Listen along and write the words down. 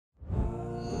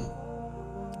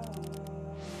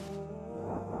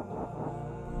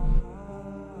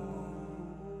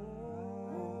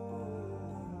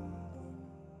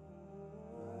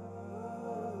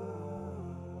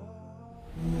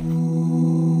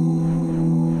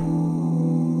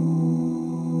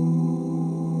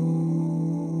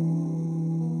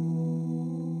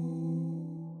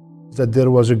that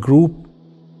there was a group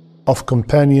of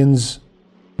companions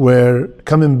were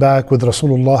coming back with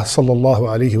Rasulullah sallallahu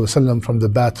alaihi wasallam from the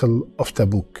battle of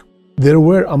Tabuk. There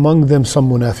were among them some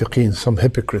munafiqeen, some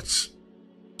hypocrites.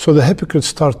 So the hypocrites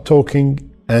start talking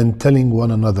and telling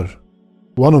one another.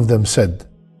 One of them said,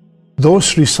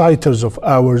 those reciters of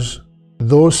ours,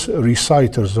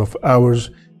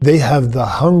 they have the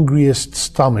hungriest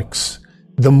stomachs,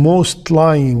 the most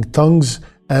lying tongues,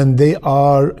 and they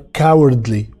are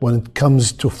cowardly when it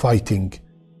comes to fighting.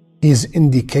 He's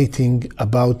indicating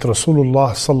about Rasulullah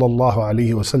sallallahu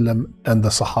alaihi wasallam and the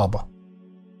Sahaba.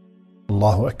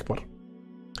 Allahu Akbar.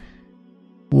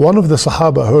 One of the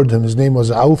Sahaba heard him. His name was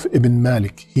Auf ibn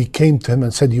Malik. He came to him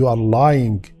and said, you are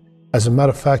lying. As a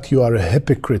matter of fact, you are a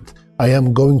hypocrite. I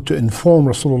am going to inform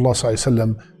Rasulullah sallallahu alaihi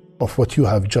wasallam of what you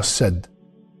have just said.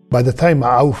 By the time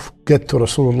Auf get to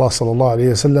Rasulullah sallallahu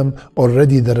alaihi wasallam,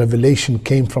 already the revelation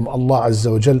came from Allah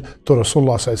Azza wa Jal to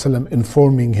Rasulullah sallallahu alaihi wasallam,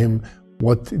 informing him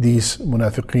what these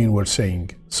munafiqeen were saying.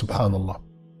 Subhanallah.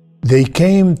 They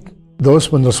came,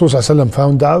 those when Rasulullah sallallahu alaihi wasallam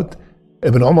found out,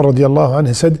 Ibn Umar radiallahu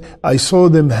anhu said, I saw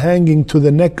them hanging to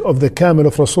the neck of the camel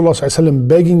of Rasulullah sallallahu alaihi wasallam,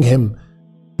 begging him,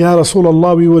 Ya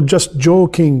Rasulullah, we were just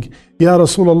joking. Ya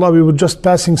Rasulullah, we were just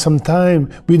passing some time.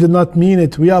 We did not mean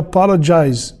it. We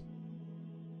apologize.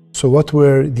 So what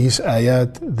were these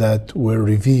ayat that were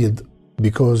revealed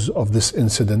because of this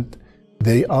incident?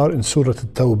 They are in Surah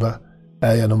At-Tawbah,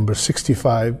 ayah number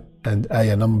 65 and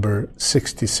ayah number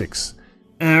 66.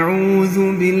 أعوذ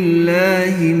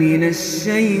بالله من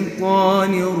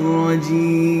الشيطان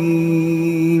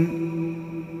الرجيم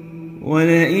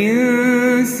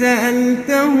ولئن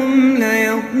سألتهم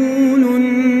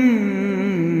ليقولن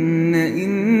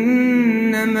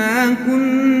إنما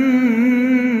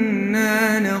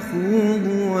كنا نخوض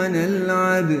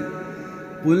ونلعب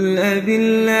قل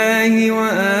أبالله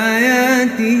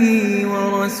وآياته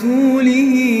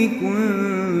ورسوله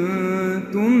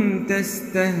كنتم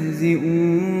تستهزئون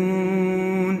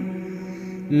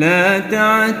لا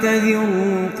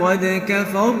تعتذروا قد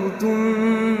كفرتم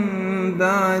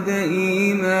بعد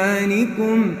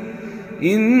إيمانكم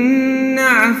إن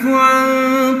نعف عن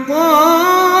طائفة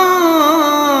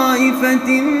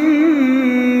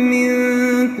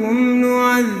منكم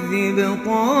نعذب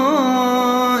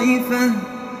طائفة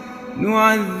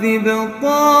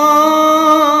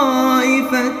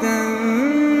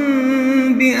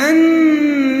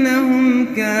بأنهم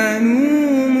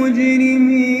كانوا مجرمين.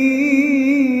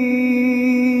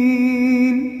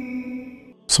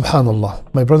 Subhanallah.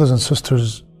 My brothers and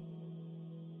sisters,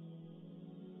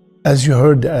 as you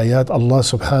heard the ayat, Allah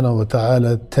subhanahu wa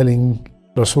ta'ala telling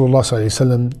Rasulullah sallallahu alayhi wa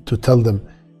sallam to tell them,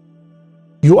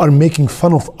 you are making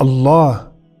fun of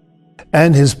Allah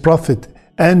and His Prophet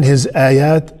and His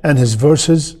ayat and His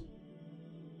verses.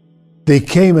 They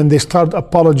came and they started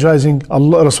apologizing.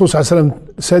 Allah, Rasulullah sallallahu alayhi wa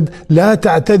sallam said, لا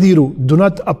تعتذروا, do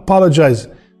not apologize.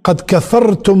 قد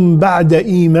كفرتم بعد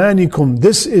إيمانكم.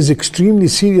 This is extremely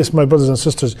serious, my brothers and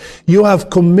sisters. You have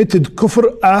committed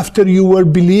kufr after you were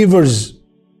believers.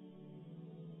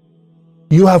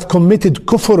 You have committed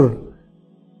kufr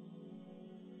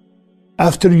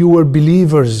after you were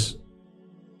believers.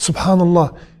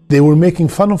 Subhanallah. They were making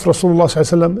fun of Rasulullah sallallahu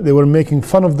alaihi wasallam. They were making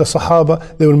fun of the Sahaba.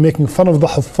 They were making fun of the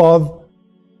Huffaz.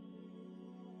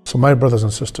 So my brothers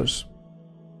and sisters,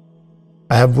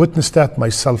 I have witnessed that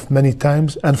myself many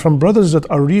times, and from brothers that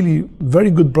are really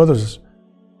very good brothers.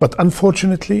 But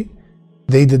unfortunately,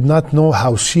 they did not know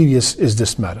how serious is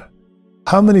this matter.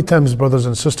 How many times, brothers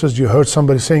and sisters, you heard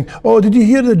somebody saying, oh, did you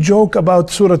hear the joke about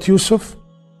Surah Yusuf?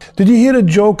 Did you hear a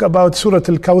joke about Surah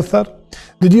Al-Kawthar?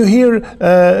 Did you hear,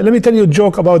 let me tell you a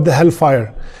joke about the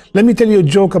hellfire. Let me tell you a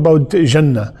joke about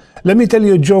Jannah. Let me tell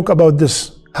you a joke about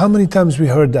this. How many times we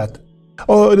heard that?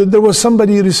 Oh, there was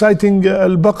somebody reciting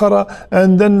Al-Baqarah,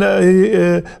 and then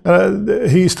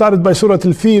he started by Surah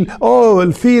Al-Fil. Oh,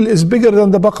 Al-Fil is bigger than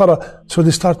the Baqarah. So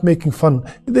they start making fun.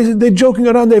 They're joking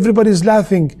around, everybody's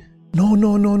laughing. No.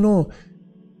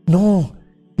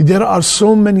 There are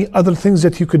so many other things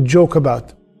that you could joke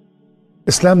about.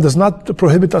 Islam does not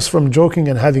prohibit us from joking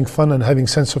and having fun and having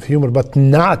sense of humor, but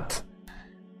not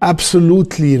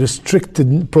absolutely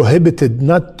restricted, prohibited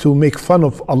not to make fun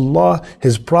of Allah,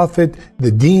 His Prophet, the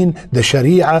Deen, the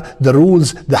Sharia, the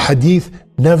rules, the Hadith.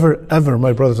 Never ever,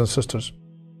 my brothers and sisters.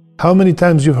 How many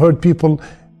times you've heard people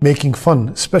making fun,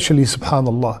 especially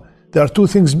subhanallah. There are two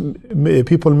things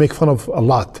people make fun of a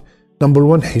lot. Number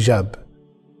one, hijab.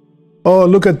 Oh,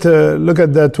 look at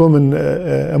that woman,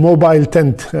 a mobile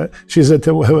tent. She's at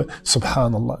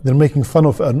subhanallah. They're making fun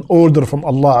of an order from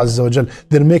Allah Azza wa Jal.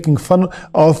 They're making fun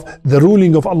of the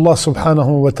ruling of Allah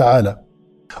subhanahu wa ta'ala.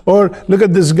 Or look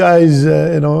at this guy's,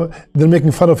 they're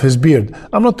making fun of his beard.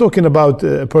 I'm not talking about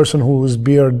a person whose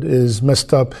beard is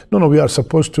messed up. No, we are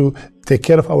supposed to take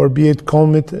care of our beard,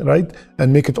 comb it, right?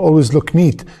 And make it always look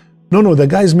neat. No, the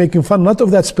guy is making fun, not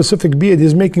of that specific beard.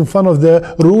 He's making fun of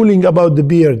the ruling about the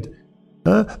beard.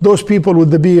 Those people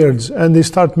with the beards, and they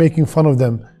start making fun of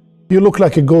them. You look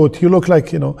like a goat. You look like,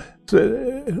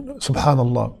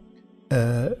 subhanallah.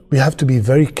 We have to be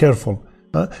very careful.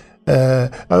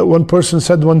 One person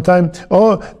said one time,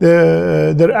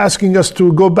 they're asking us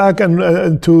to go back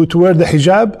and to wear the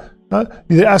hijab.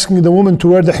 They're asking the woman to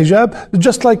wear the hijab,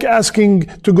 just like asking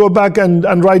to go back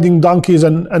and riding donkeys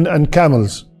and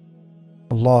camels.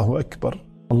 Allahu Akbar,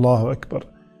 Allahu Akbar.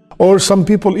 Or some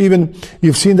people even,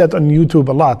 you've seen that on YouTube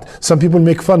a lot. Some people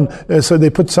make fun, so they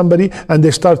put somebody and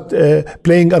they start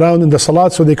playing around in the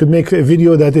salat so they could make a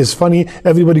video that is funny,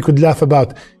 everybody could laugh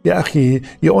about. Ya akhi,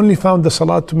 you only found the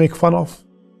salat to make fun of?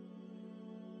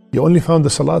 You only found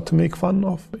the salat to make fun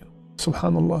of?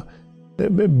 Subhanallah.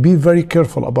 Be very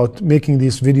careful about making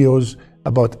these videos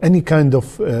about any kind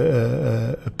of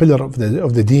pillar of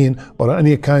the deen, or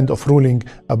any kind of ruling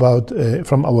about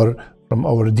from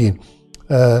our deen.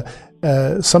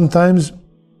 Sometimes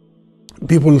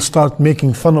people start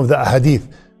making fun of the ahadith.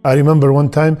 I remember one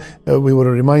time we were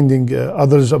reminding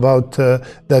others about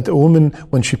that a woman,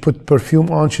 when she put perfume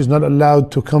on, she's not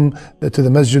allowed to come to the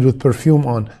masjid with perfume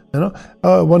on.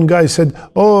 One guy said,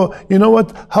 you know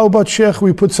what? How about Sheikh,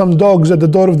 we put some dogs at the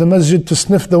door of the masjid to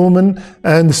sniff the woman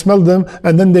and smell them,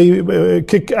 and then they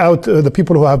kick out the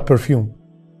people who have perfume.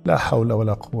 La hawla wa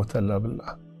la quwwata illa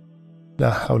billah.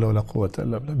 La hawla wa la quwwata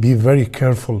illa billah. Be very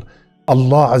careful.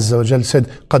 Allah Azza wa Jal said,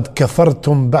 قَدْ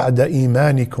كَفَرْتُمْ بَعْدَ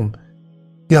إِيمَانِكُمْ.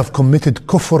 You have committed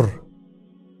kufr.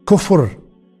 Kufr.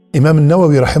 Imam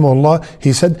al-Nawawi rahimahullah,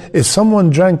 he said, if someone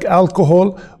drank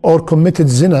alcohol or committed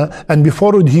zina, and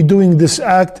before he doing this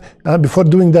act, before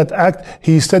doing that act,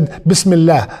 he said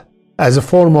Bismillah as a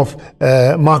form of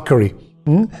mockery,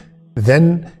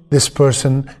 then this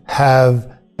person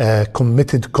have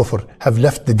committed kufr, have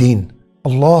left the deen.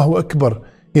 Allahu Akbar.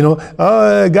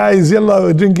 Guys, yalla,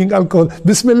 we're drinking alcohol.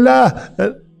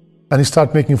 Bismillah. And he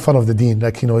start making fun of the deen,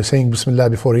 like, saying Bismillah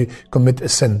before he commit a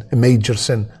sin, a major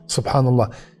sin.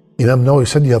 Subhanallah. Imam Nawawi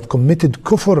said, you have committed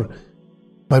kufr.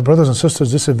 My brothers and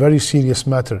sisters, this is a very serious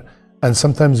matter. And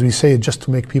sometimes we say it just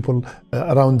to make people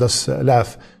around us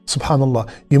laugh. Subhanallah.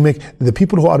 You make the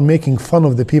people who are making fun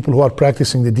of the people who are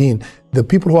practicing the deen, the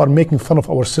people who are making fun of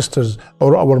our sisters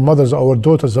or our mothers, our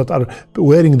daughters that are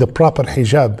wearing the proper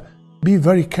hijab. Be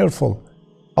very careful.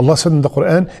 Allah said in the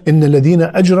Quran, إِنَّ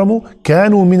الَّذِينَ أَجْرَمُوا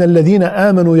كَانُوا مِنَ الَّذِينَ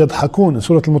آمَنُوا يَضْحَكُونَ in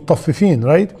Surah Al-Mutaffifin,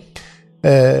 right?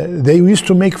 They used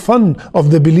to make fun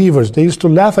of the believers. They used to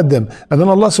laugh at them. And then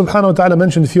Allah subhanahu wa ta'ala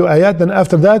mentioned a few ayat. Then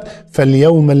after that,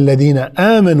 فَالْيَوْمَ الَّذِينَ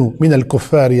آمَنُوا مِنَ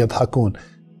الْكُفَّارِ يَضْحَكُونَ.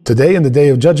 Today, in the day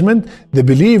of judgment, the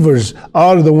believers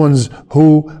are the ones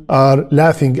who are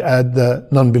laughing at the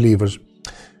non-believers.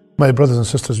 My brothers and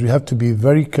sisters, we have to be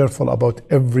very careful about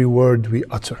every word we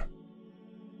utter.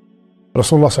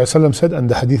 Rasulullah ﷺ said, and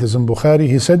the hadith is in Bukhari,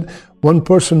 he said, one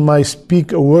person might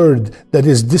speak a word that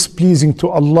is displeasing to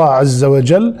Allah Azza wa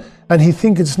Jal, and he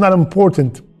thinks it's not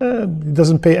important. He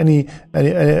doesn't pay any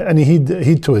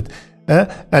heed to it.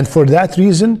 And for that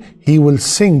reason, he will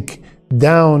sink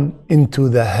down into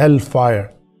the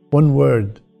hellfire. One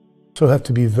word. So we have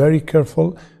to be very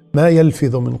careful. ما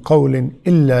يلفظ من قول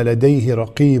إلا لديه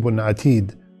رقيب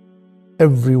عتيد.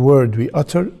 Every word we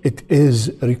utter, it is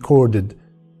recorded.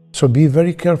 So be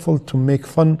very careful to make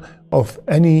fun of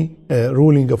any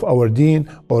ruling of our deen,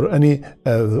 or any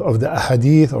of the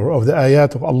ahadith or of the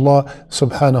ayat of Allah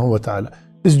subhanahu wa ta'ala.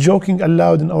 Is joking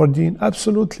allowed in our deen?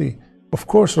 Absolutely. Of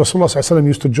course, Rasulullah ﷺ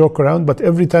used to joke around, but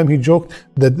every time he joked,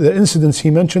 the incidents he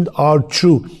mentioned are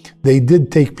true. They did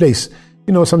take place.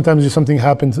 Sometimes something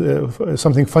happened,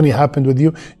 something funny happened with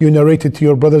you. You narrate it to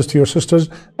your brothers, to your sisters.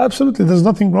 Absolutely, there's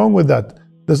nothing wrong with that.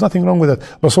 There's nothing wrong with that.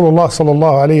 Rasulullah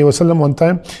sallallahu alayhi wasallam, one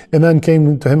time, a man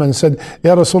came to him and said,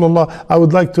 Ya Rasulullah, I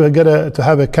would like to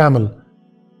have a camel.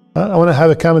 I want to have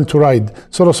a camel to ride.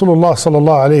 So Rasulullah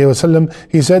sallallahu alayhi wasallam,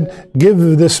 he said, give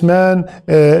this man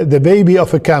the baby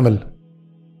of a camel.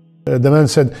 The man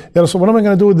said, Ya Rasulullah, what am I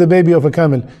going to do with the baby of a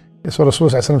camel? So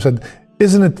Rasulullah sallallahu alayhi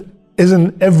wasallam said,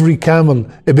 isn't every camel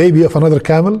a baby of another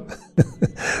camel?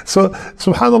 So,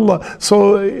 subhanallah.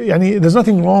 So, there's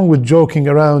nothing wrong with joking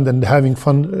around and having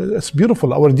fun. It's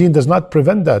beautiful. Our deen does not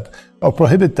prevent that or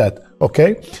prohibit that,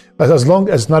 okay? But as long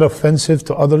as it's not offensive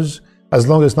to others, as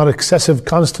long as it's not excessive,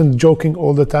 constant joking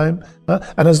all the time,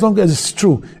 and as long as it's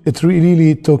true, it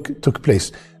really took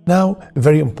place. Now, a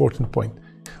very important point.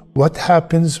 What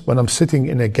happens when I'm sitting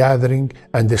in a gathering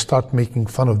and they start making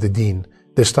fun of the deen?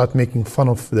 They start making fun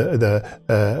of the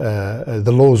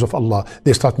laws of Allah.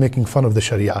 They start making fun of the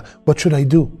Sharia. What should I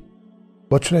do?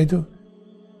 What should I do?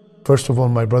 First of all,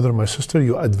 my brother, my sister,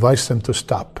 you advise them to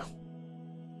stop.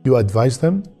 You advise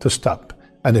them to stop.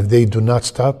 And if they do not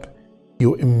stop,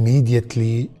 you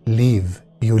immediately leave.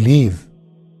 You leave.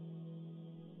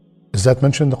 Is that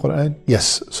mentioned in the Quran?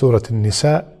 Yes. Surah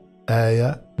An-Nisa,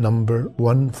 ayah number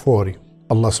 140.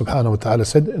 Allah subhanahu wa ta'ala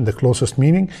said in the closest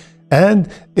meaning, and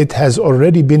it has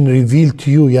already been revealed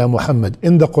to you, Ya Muhammad,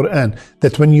 in the Quran,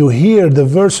 that when you hear the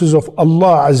verses of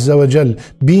Allah Azza wa Jal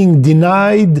being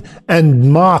denied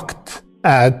and mocked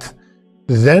at,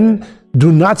 then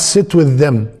do not sit with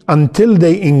them until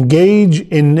they engage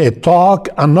in a talk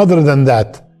another than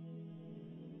that.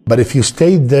 But if you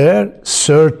stay there,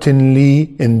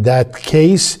 certainly in that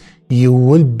case, you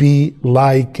will be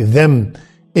like them.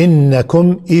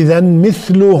 إِنَّكُمْ إِذًا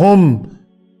مِثْلُهُمْ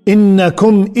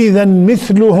إِنَّكُمْ إِذًا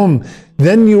مِثْلُهُمْ.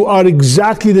 Then you are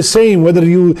exactly the same, whether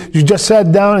you just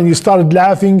sat down and you started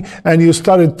laughing and you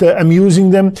started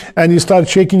amusing them and you started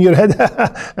shaking your head.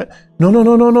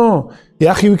 No.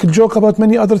 Ya akhi, we could joke about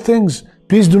many other things.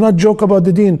 Please do not joke about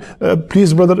the deen.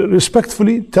 Please, brother,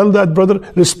 respectfully tell that brother,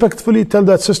 respectfully tell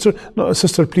that sister, no,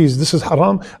 sister, please, this is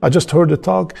haram. I just heard a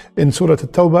talk in Surah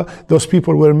At-Tawbah. Those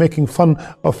people were making fun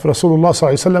of Rasulullah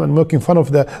ﷺ and making fun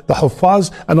of the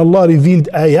Huffaz, and Allah revealed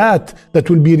ayat that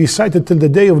will be recited till the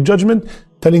day of judgment,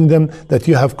 telling them that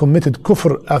you have committed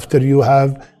kufr after you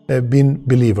have been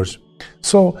believers.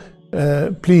 So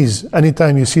please,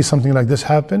 anytime you see something like this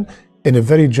happen, in a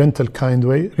very gentle, kind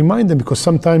way, remind them, because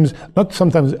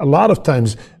a lot of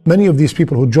times, many of these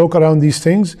people who joke around these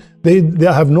things, they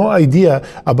have no idea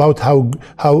about how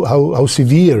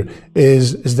severe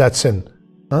is that sin.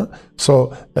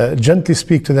 So gently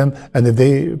speak to them, and if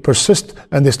they persist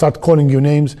and they start calling you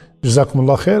names,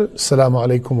 Jazakumullah khair, Assalamu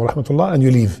alaikum wa rahmatullah, and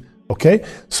you leave. Okay?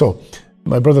 So,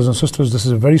 my brothers and sisters, this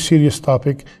is a very serious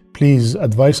topic. Please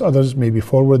advise others, maybe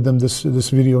forward them this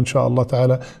video, inshaAllah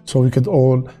ta'ala, so we could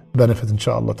all benefit,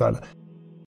 inshaAllah ta'ala.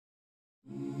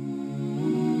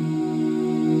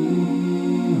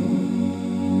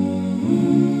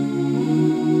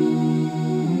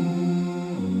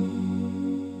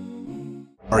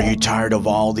 Are you tired of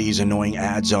all these annoying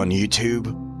ads on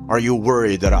YouTube? Are you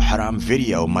worried that a haram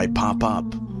video might pop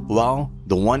up? Well,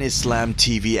 the One Islam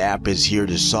TV app is here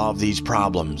to solve these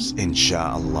problems,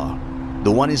 inshallah.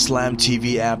 The One Islam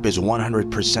TV app is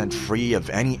 100% free of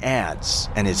any ads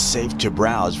and is safe to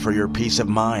browse for your peace of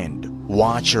mind.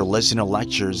 Watch or listen to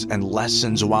lectures and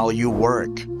lessons while you work,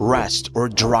 rest, or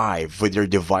drive with your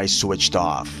device switched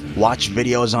off. Watch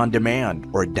videos on demand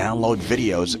or download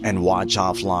videos and watch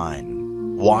offline.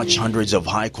 Watch hundreds of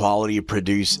high-quality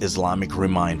produced Islamic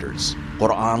reminders,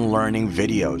 Quran learning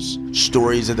videos,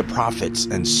 stories of the prophets,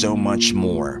 and so much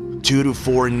more. 2 to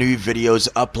 4 new videos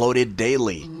uploaded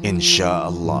daily,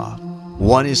 inshallah.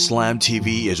 One Islam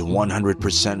TV is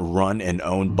 100% run and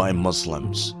owned by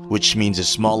Muslims, which means a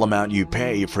small amount you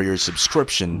pay for your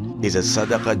subscription is a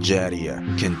sadaqah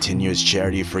jariyah, continuous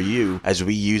charity for you, as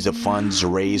we use the funds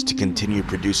raised to continue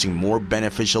producing more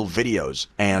beneficial videos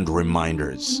and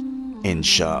reminders,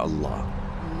 inshallah.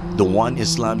 The One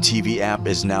Islam TV app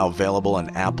is now available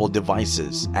on Apple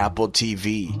devices, Apple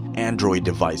TV, Android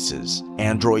devices,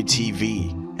 Android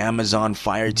TV, Amazon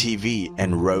Fire TV,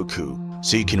 and Roku,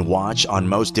 so you can watch on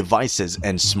most devices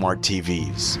and smart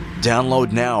TVs.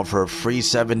 Download now for a free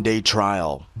 7-day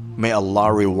trial. May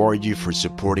Allah reward you for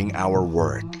supporting our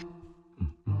work.